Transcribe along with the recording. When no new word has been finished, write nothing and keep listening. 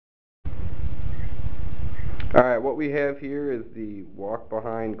Alright, what we have here is the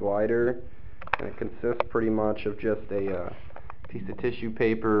walk-behind glider, and it consists pretty much of just a piece of tissue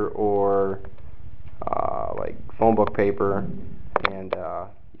paper or like phone book paper, and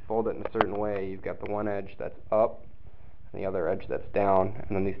you fold it in a certain way. You've got the one edge that's up and the other edge that's down,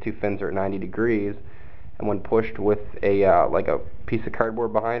 and then these two fins are at 90 degrees, and when pushed with a like a piece of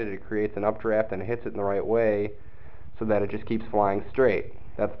cardboard behind it, it creates an updraft and it hits it in the right way so that it just keeps flying straight.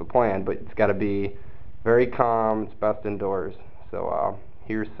 That's the plan, but it's got to be very calm. It's best indoors. So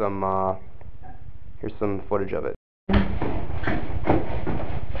here's some footage of it.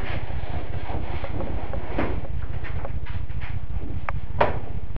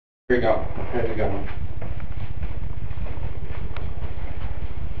 Here you go. Here's a good one.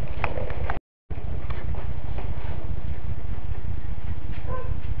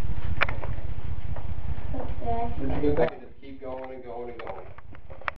 It's a good thing to just keep going and going and going.